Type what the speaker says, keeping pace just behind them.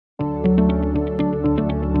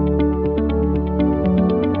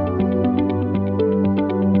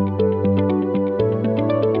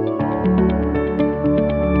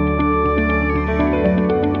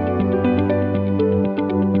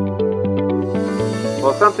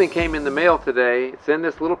Well, something came in the mail today. It's in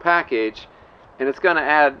this little package, and it's going to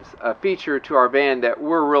add a feature to our van that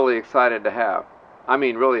we're really excited to have. I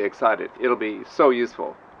mean, really excited. It'll be so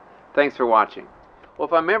useful. Thanks for watching. Well,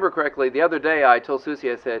 if I remember correctly, the other day I told Susie,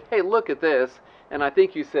 I said, hey, look at this, and I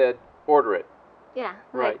think you said, order it. Yeah.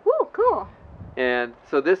 Right. Like, woo, cool. And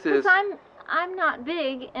so this is... Because I'm not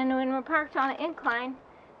big, and when we're parked on an incline,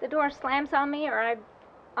 the door slams on me, or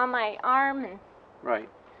on my arm, and... Right.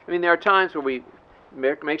 I mean, there are times where we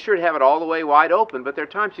make sure to have it all the way wide open, but there are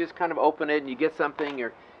times you just kind of open it and you get something,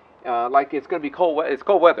 or like it's going to be cold. It's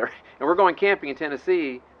cold weather, and we're going camping in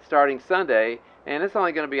Tennessee starting Sunday, and it's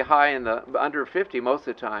only going to be high in the under 50 most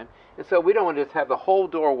of the time, and so we don't want to just have the whole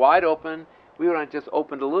door wide open. We want to just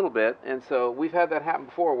open a little bit, and so we've had that happen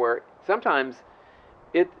before, where sometimes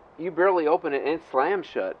you barely open it and it slams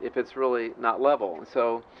shut if it's really not level. And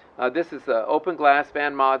so this is the OpenGlass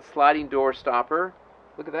Van Mods sliding door stopper.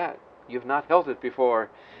 Look at that. You've not held it before.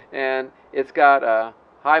 And it's got a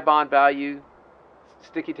high bond value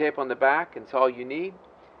sticky tape on the back, and it's all you need.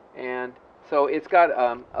 And so it's got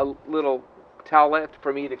a little towelette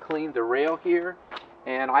for me to clean the rail here.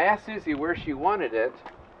 And I asked Susie where she wanted it.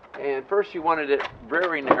 And first she wanted it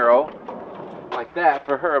very narrow, like that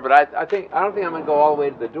for her. But I don't think I'm going to go all the way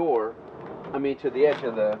to the door. I mean to the edge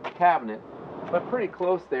of the cabinet. But pretty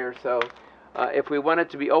close there. So if we want it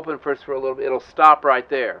to be open first for a little bit, it'll stop right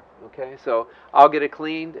there. Okay, so I'll get it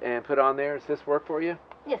cleaned and put on there. Does this work for you?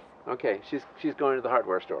 Yes. Okay, she's going to the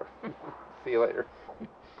hardware store. See you later.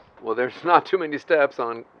 Well, there's not too many steps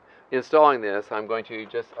on installing this. I've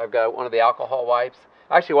got one of the alcohol wipes.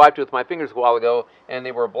 I actually wiped it with my fingers a while ago, and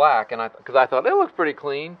they were black, and because I thought it looked pretty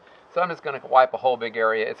clean. So I'm just going to wipe a whole big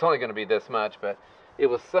area. It's only going to be this much, but it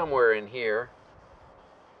was somewhere in here,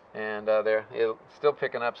 and it's still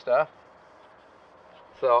picking up stuff.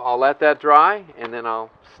 So I'll let that dry, and then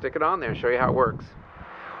I'll stick it on there and show you how it works.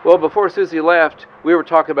 Well, before Susie left, we were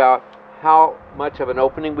talking about how much of an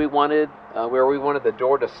opening we wanted, where we wanted the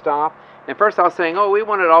door to stop. And first I was saying, oh, we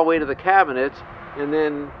want it all the way to the cabinet. And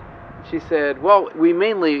then she said, well, we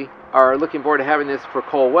mainly are looking forward to having this for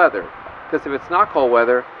cold weather. Because if it's not cold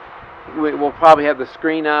weather, we'll probably have the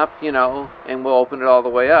screen up, and we'll open it all the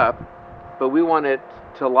way up. But we want it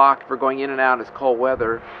to lock for going in and out as cold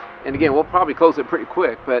weather. And again, we'll probably close it pretty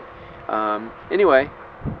quick, but anyway,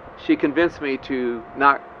 she convinced me to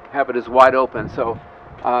not have it as wide open. So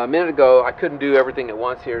a minute ago, I couldn't do everything at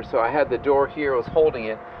once here, so I had the door here, I was holding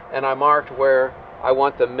it, and I marked where I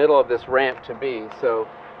want the middle of this ramp to be. So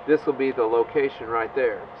this will be the location right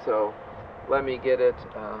there. So let me get it,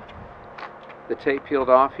 the tape peeled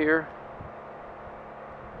off here.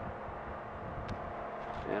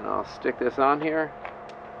 And I'll stick this on here.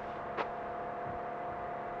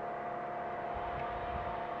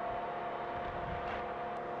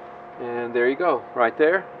 And there you go, right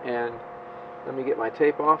there. And let me get my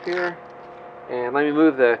tape off here. And let me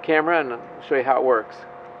move the camera and I'll show you how it works.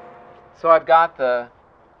 So I've got the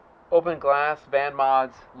OpenGlass Van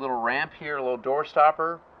Mods little ramp here, a little door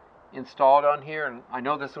stopper installed on here. And I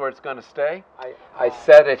know this is where it's going to stay. I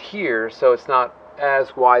set it here so it's not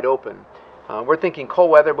as wide open. We're thinking cold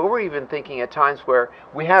weather, but we're even thinking at times where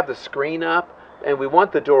we have the screen up and we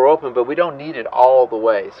want the door open, but we don't need it all the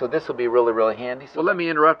way. So this will be really, really handy. So let me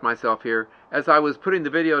interrupt myself here. As I was putting the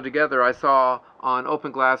video together, I saw on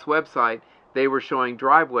OpenGlass website, they were showing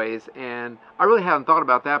driveways, and I really haven't thought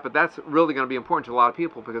about that, but that's really going to be important to a lot of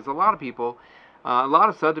people, because a lot of people, a lot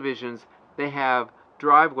of subdivisions, they have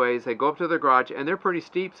driveways, they go up to their garage, and they're pretty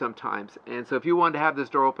steep sometimes. And so if you wanted to have this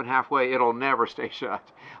door open halfway, it'll never stay shut.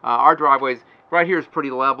 Our driveways, right here is pretty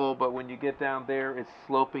level, but when you get down there, it's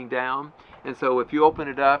sloping down. And so if you open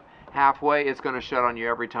it up halfway, it's going to shut on you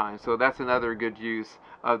every time. So that's another good use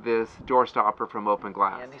of this door stopper from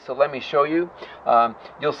OpenGlass. So let me show you.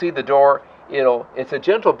 You'll see the door. It's a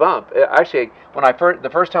gentle bump. Actually, when the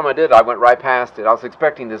first time I did it, I went right past it. I was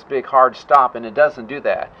expecting this big hard stop, and it doesn't do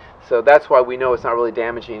that. So that's why we know it's not really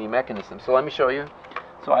damaging any mechanism. So let me show you.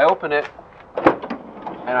 So I open it,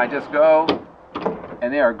 and I just go,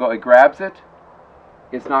 and there it grabs it.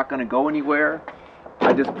 It's not going to go anywhere.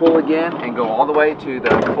 I just pull again and go all the way to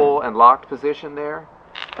the full and locked position there.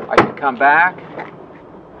 I can come back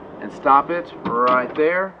and stop it right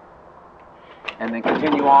there, and then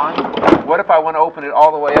continue on. What if I want to open it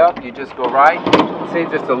all the way up? You just go right, see,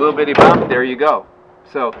 just a little bitty bump, there you go.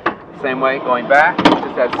 So same way, going back,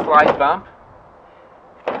 just that slight bump,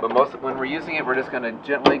 but when we're using it, we're just going to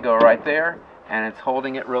gently go right there, and it's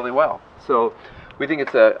holding it really well. So we think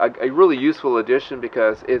it's a really useful addition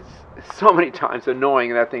because it's so many times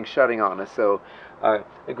annoying that thing's shutting on us. So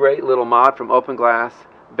a great little mod from OpenGlass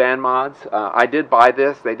Van Mods. I did buy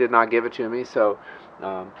this. They did not give it to me, so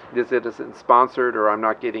this isn't sponsored, or I'm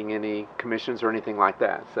not getting any commissions or anything like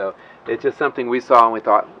that. So it's just something we saw and we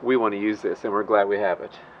thought we want to use this, and we're glad we have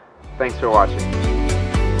it. Thanks for watching.